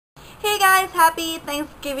Hey guys, happy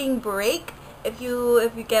Thanksgiving break if you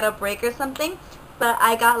get a break or something. But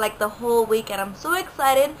I got like the whole week and I'm so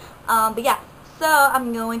excited. But yeah, so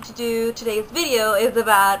I'm going to do today's video is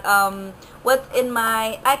about what's in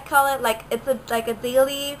my, I call it like it's a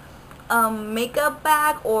daily makeup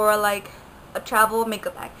bag, or like a travel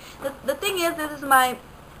makeup bag. The thing is, this is my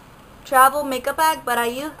travel makeup bag, but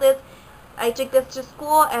I take this to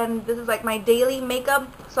school, and this is like my daily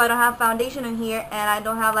makeup, so I don't have foundation in here, and I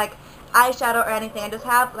don't have like eyeshadow or anything. I just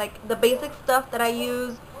have like the basic stuff that I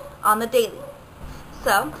use on the daily.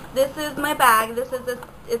 So this is my bag.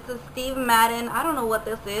 It's a Steve Madden. I don't know what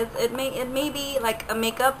this is. It may be like a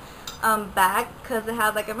makeup bag, because it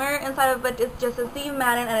has like a mirror inside of it, but it's just a Steve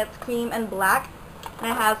Madden, and it's cream and black,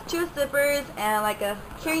 and it has two zippers and like a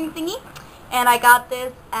keyring thingy. And I got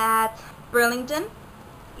this at Burlington.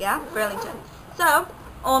 Yeah, Burlington. So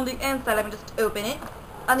on the inside, let me just open it.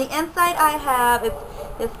 On the inside, I have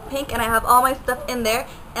it's pink, and I have all my stuff in there,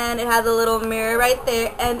 and it has a little mirror right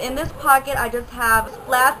there. And in this pocket, I just have a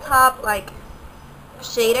flat top like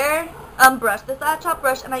shader brush, this flat top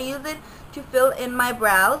brush, and I use it to fill in my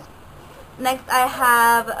brows. Next, I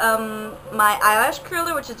have my eyelash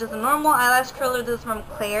curler, which is just a normal eyelash curler. This is from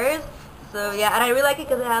Claire's. So yeah, and I really like it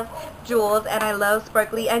because it has jewels, and I love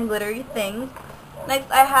sparkly and glittery things.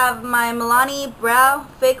 Next, I have my Milani Brow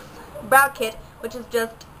Fix Brow Kit, which is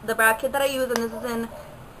just the brow kit that I use, and this is in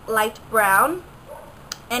light brown.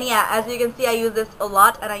 And yeah, as you can see, I use this a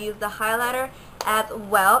lot, and I use the highlighter as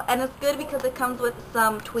well. And it's good because it comes with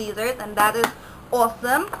some tweezers, and that is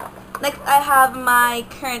awesome. Next, I have my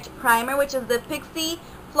current primer, which is the Pixie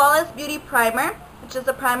Flawless Beauty Primer, which is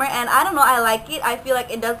a primer, and I don't know, I like it. I feel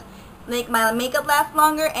like it does make my makeup last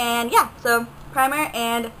longer, and yeah, so primer,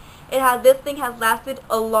 and this thing has lasted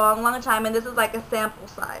a long time, and this is like a sample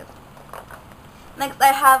size. Next, I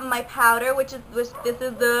have my powder, this is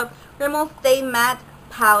the Rimmel Stay Matte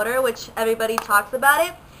powder, which everybody talks about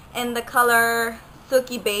it, in the color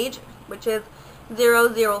Silky Beige, which is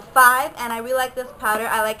 005, and I really like this powder.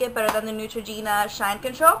 I like it better than the Neutrogena Shine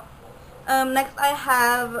Control. Next, I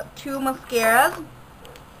have two mascaras,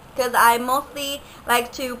 because I mostly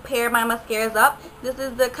like to pair my mascaras up. This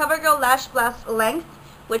is the CoverGirl Lash Blast Length,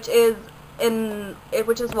 which is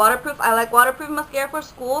waterproof. I like waterproof mascara for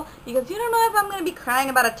school because you don't know if I'm going to be crying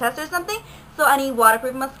about a test or something, so I need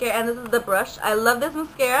waterproof mascara. And this is the brush. I love this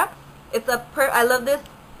mascara. I love this,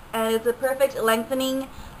 and it's a perfect lengthening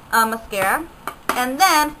mascara. And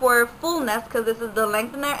then for fullness, because this is the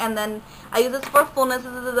lengthener, and then I use this for fullness.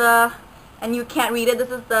 This is and you can't read it, this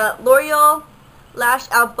is the L'Oreal Lash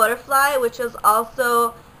Out Butterfly, which is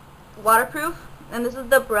also waterproof. And this is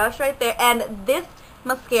the brush right there. And this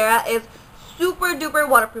mascara is super duper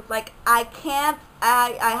waterproof. Like I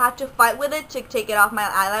have to fight with it to take it off my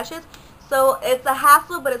eyelashes. So it's a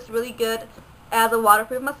hassle, but it's really good as a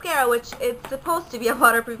waterproof mascara, which it's supposed to be a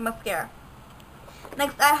waterproof mascara.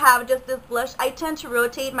 Next, I have just this blush. I tend to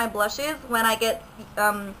rotate my blushes when I get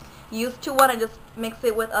used to one. I just mix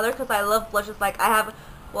it with other, because I love blushes. Like I have,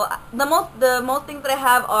 well, the most things that I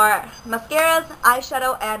have are mascaras,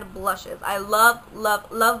 eyeshadow, and blushes. I love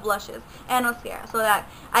blushes and mascara, so that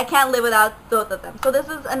I can't live without both of them. So this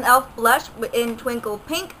is an e.l.f. blush in Twinkle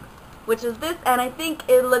Pink, which is this, and I think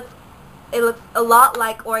it looks a lot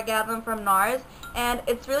like Orgasm from NARS, and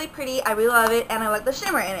it's really pretty. I really love it, and I like the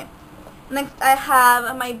shimmer in it. Next, I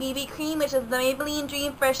have my BB cream, which is the Maybelline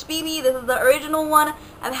Dream Fresh BB. This is the original one.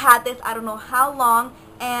 I've had this I don't know how long,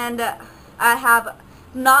 and I have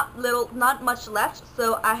not much left,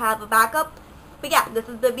 so I have a backup. But yeah, this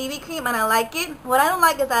is the BB cream, and I like it. What I don't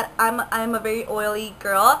like is that I'm a very oily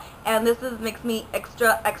girl, and this makes me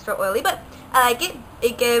extra oily, but I like it.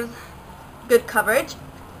 It gives good coverage.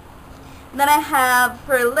 Then I have,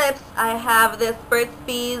 for lips, I have this Burt's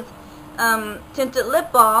Bees tinted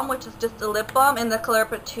lip balm, which is just a lip balm in the color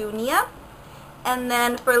Petunia. And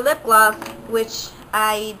then for lip gloss, which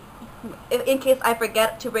in case I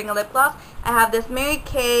forget to bring a lip gloss, I have this Mary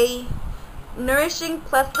Kay Nourishing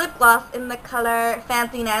Plus lip gloss in the color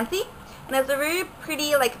Fancy Nancy, and it's a very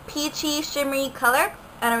pretty, like peachy, shimmery color,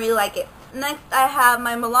 and I really like it. Next, I have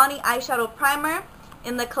my Milani eyeshadow primer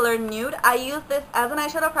in the color Nude. I use this as an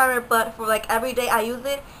eyeshadow primer, but for like every day I use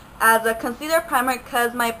it as a concealer primer,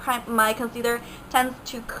 because my concealer tends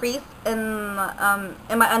to crease in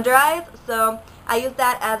my under eyes, so I use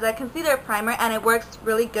that as a concealer primer, and it works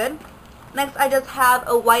really good. Next, I just have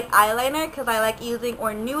a white eyeliner, because I like using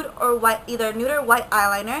either nude or white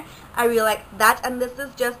eyeliner. I really like that, and this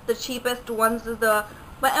is just the cheapest one. This is the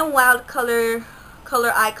Wet n Wild color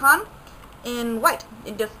icon in white,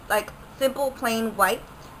 in just like simple plain white,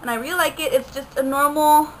 and I really like it. It's just a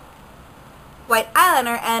normal white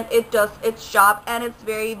eyeliner, and it does its job, and it's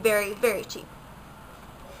very, very, very cheap.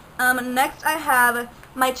 Next I have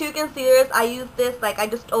my two concealers. I use this, like I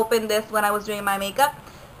just opened this when I was doing my makeup.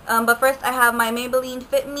 But first I have my Maybelline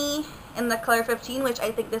Fit Me in the color 15, which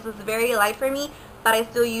I think this is very light for me, but I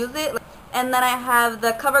still use it. And then I have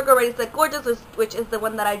the CoverGirl Ready Set Gorgeous, which is the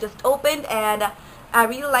one that I just opened, and I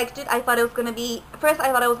really liked it. I thought it was going to be, first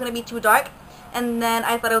I thought it was going to be too dark, and then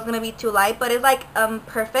I thought it was going to be too light, but it's like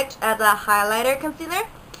perfect as a highlighter concealer,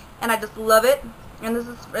 and I just love it. And this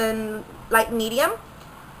is in light medium.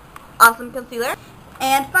 Awesome concealer.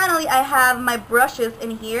 And finally I have my brushes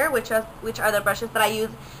in here, which are the brushes that I use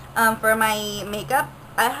for my makeup.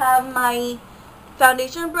 I have my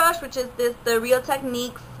foundation brush, which is the Real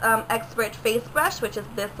Techniques Expert Face Brush, which is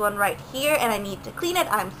this one right here, and I need to clean it.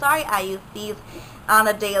 I'm sorry, I use these on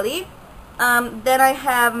a daily. Then I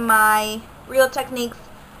have my Real Techniques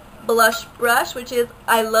blush brush, which is,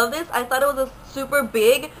 I love this. I thought it was super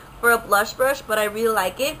big for a blush brush, but I really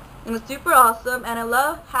like it. And it's super awesome, and I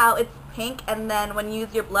love how it's pink, and then when you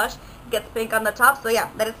use your blush, it gets pink on the top. So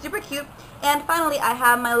yeah, that is super cute. And finally, I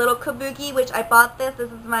have my little kabuki, which I bought this.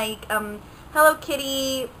 This is my Hello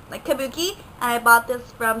Kitty like kabuki, and I bought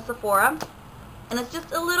this from Sephora. And it's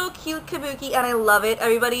just a little cute kabuki, and I love it.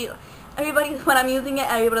 Everybody, when I'm using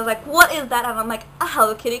it, everybody's like, what is that? And I'm like, a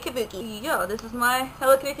Hello Kitty kabuki. Yo, this is my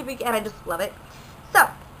Hello Kitty kabuki, and I just love it. So,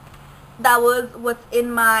 that was what's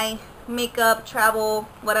in my makeup, travel,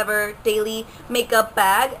 whatever, daily makeup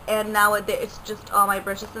bag, and now it's just all my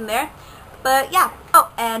brushes in there. But yeah.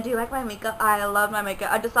 Oh, and do you like my makeup? I love my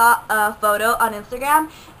makeup. I just saw a photo on Instagram,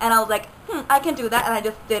 and I was like, I can do that, and I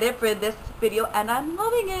just did it for this video, and I'm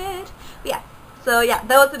loving it. But yeah. So yeah,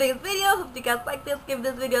 that was today's video. Hope you guys liked this. Give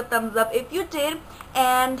this video a thumbs up if you did,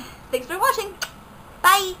 and thanks for watching.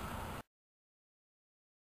 Bye!